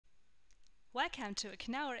Welcome to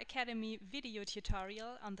a KNAUER Academy video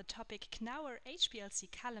tutorial on the topic KNAUER HPLC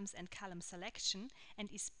columns and column selection, and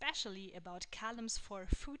especially about columns for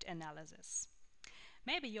food analysis.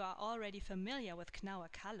 Maybe you are already familiar with KNAUER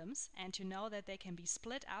columns and you know that they can be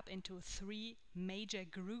split up into three major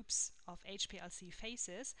groups of HPLC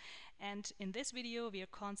phases, and in this video we are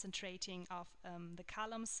concentrating on the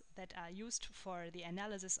columns that are used for the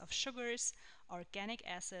analysis of sugars, organic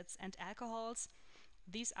acids and alcohols.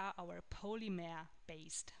 These are our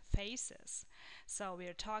polymer-based phases. So we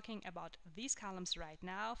are talking about these columns right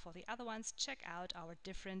now. For the other ones, check out our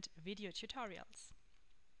different video tutorials.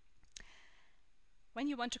 When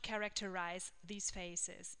you want to characterize these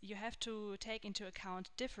phases, you have to take into account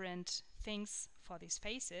different things for these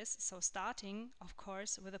phases. So starting, of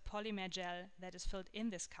course, with a polymer gel that is filled in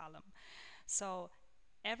this column. So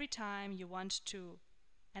every time you want to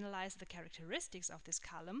analyze the characteristics of this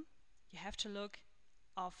column, you have to look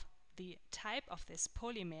of the type of this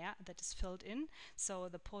polymer that is filled in, so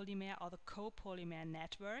the polymer or the copolymer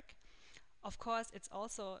network. Of course, it's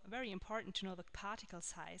also very important to know the particle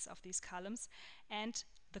size of these columns and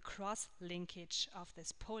the cross-linkage of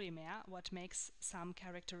this polymer, what makes some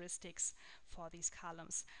characteristics for these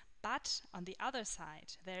columns. But on the other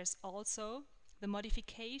side, there's also the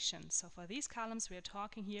modification. So for these columns, we are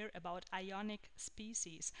talking here about ionic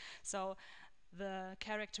species. So the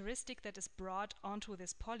characteristic that is brought onto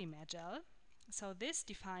this polymer gel. So this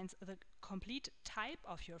defines the complete type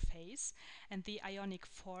of your phase and the ionic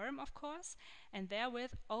form, of course, and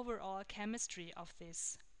therewith overall chemistry of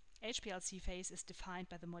this HPLC phase is defined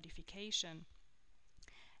by the modification.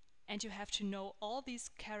 And you have to know all these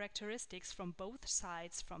characteristics from both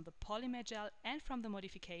sides, from the polymer gel and from the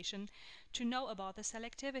modification, to know about the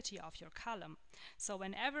selectivity of your column. So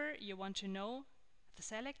whenever you want to know the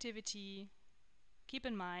selectivity, keep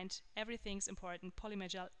in mind everything's important, polymer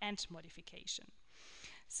gel and modification.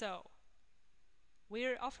 So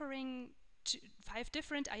we're offering 5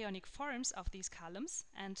 different ionic forms of these columns,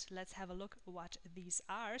 and let's have a look what these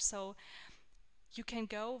are. So you can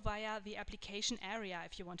go via the application area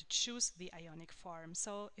if you want to choose the ionic form.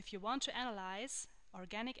 So if you want to analyze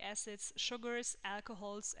organic acids, sugars,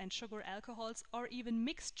 alcohols and sugar alcohols, or even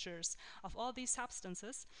mixtures of all these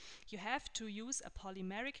substances, you have to use a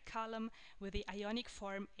polymeric column with the ionic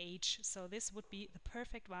form H. So this would be the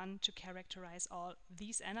perfect one to characterize all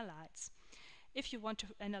these analytes. If you want to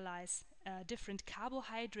analyze different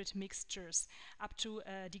carbohydrate mixtures up to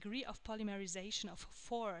a degree of polymerization of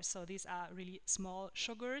 4, so these are really small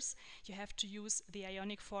sugars, you have to use the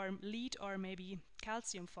ionic form lead or maybe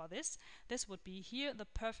calcium for this. This would be here the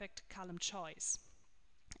perfect column choice.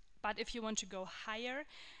 But if you want to go higher,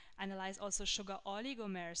 analyze also sugar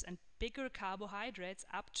oligomers and bigger carbohydrates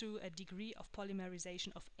up to a degree of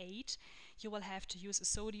polymerization of 8, you will have to use a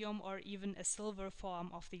sodium or even a silver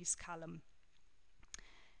form of this column.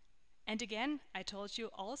 And again, I told you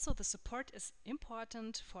also the support is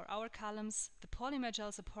important for our columns. The polymer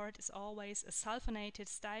gel support is always a sulfonated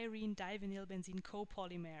styrene divinylbenzene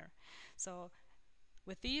copolymer. So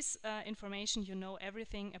with this information you know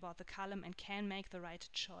everything about the column and can make the right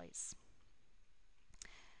choice.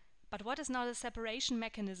 But what is now the separation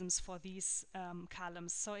mechanisms for these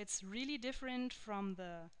columns? So it's really different from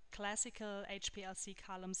the classical HPLC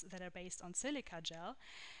columns that are based on silica gel,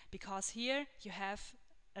 because here you have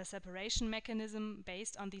a separation mechanism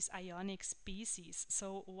based on these ionic species.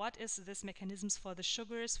 So what is this mechanisms for the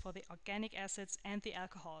sugars, for the organic acids and the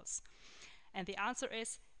alcohols? And the answer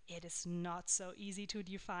is it is not so easy to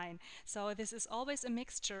define. So this is always a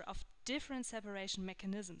mixture of different separation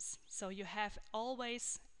mechanisms. So you have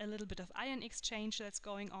always a little bit of ion exchange that's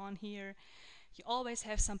going on here. You always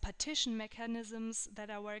have some partition mechanisms that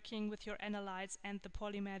are working with your analytes and the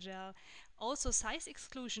polymer gel. Also size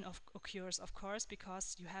exclusion occurs, of course,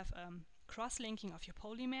 because you have cross-linking of your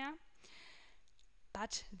polymer.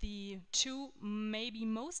 But the two maybe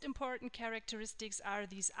most important characteristics are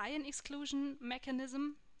these ion exclusion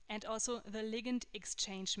mechanism and also the ligand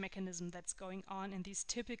exchange mechanism that's going on in these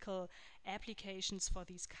typical applications for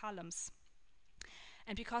these columns.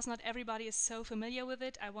 And because not everybody is so familiar with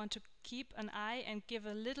it, I want to keep an eye and give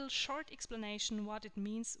a little short explanation what it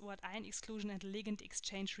means, what ion exclusion and ligand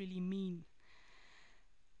exchange really mean.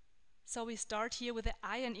 So we start here with the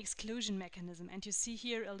ion exclusion mechanism, and you see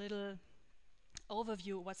here a little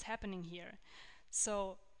overview of what's happening here.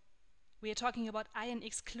 So we are talking about ion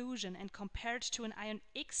exclusion, and compared to an ion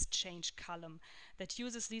exchange column that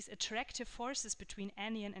uses these attractive forces between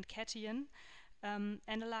anion and cation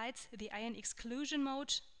analytes, the ion exclusion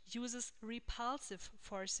mode uses repulsive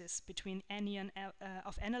forces between anion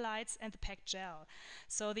of analytes and the packed gel.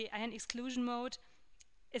 So the ion exclusion mode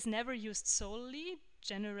is never used solely.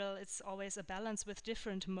 General, it's always a balance with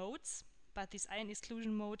different modes, but this ion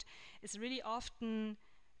exclusion mode is really often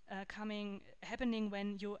happening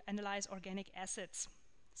when you analyze organic acids.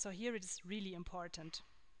 So here it is really important.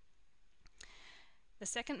 The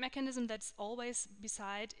second mechanism that's always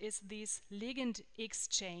beside is this ligand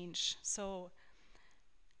exchange. So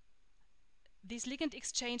these ligand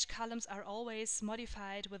exchange columns are always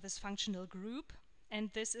modified with this functional group, and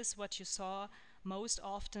this is what you saw most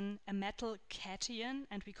often, a metal cation,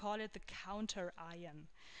 and we call it the counter ion.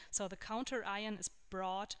 So the counter ion is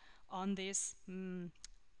brought on this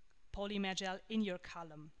polymer gel in your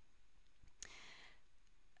column.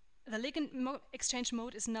 The ligand exchange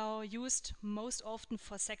mode is now used most often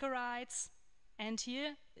for saccharides, and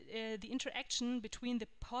here the interaction between the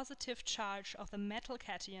positive charge of the metal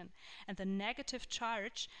cation and the negative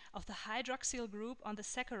charge of the hydroxyl group on the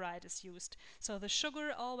saccharide is used. So the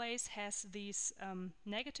sugar always has these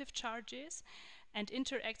negative charges and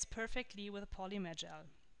interacts perfectly with a polymer gel.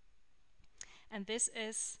 And this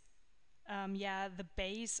is the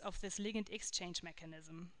base of this ligand exchange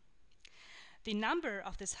mechanism. The number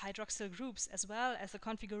of these hydroxyl groups as well as the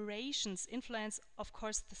configurations influence, of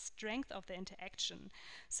course, the strength of the interaction.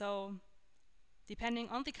 So depending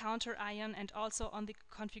on the counter ion and also on the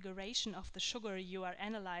configuration of the sugar you are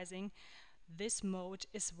analyzing, this mode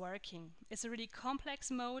is working. It's a really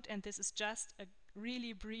complex mode, and this is just a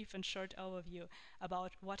really brief and short overview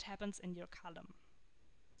about what happens in your column.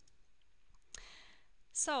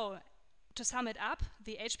 So, to sum it up,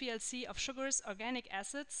 the HPLC of sugars, organic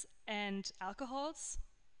acids and alcohols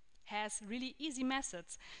has really easy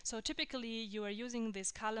methods. So typically you are using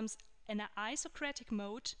these columns in an isocratic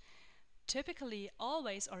mode, typically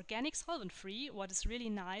always organic solvent free, what is really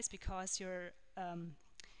nice because you're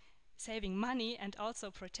saving money and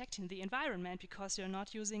also protecting the environment because you're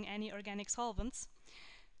not using any organic solvents.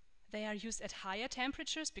 They are used at higher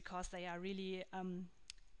temperatures because they are really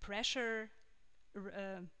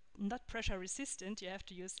not pressure resistant. You have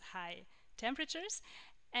to use high temperatures,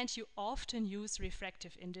 and you often use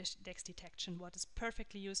refractive index detection, what is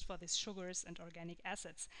perfectly used for these sugars and organic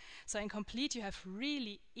acids. So in complete you have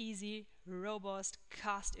really easy, robust,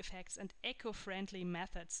 cost effects and eco-friendly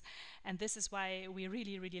methods, and this is why we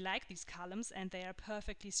really like these columns, and they are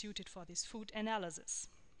perfectly suited for this food analysis.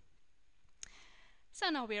 So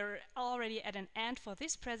now we're already at an end for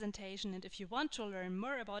this presentation, and if you want to learn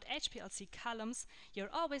more about HPLC columns, you're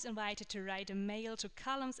always invited to write a mail to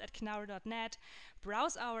columns@knauer.net,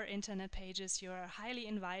 browse our internet pages, you are highly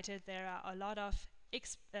invited. There are a lot of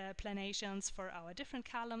explanations for our different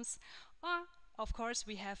columns, or of course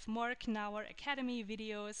we have more KNAUER Academy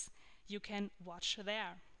videos you can watch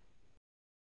there.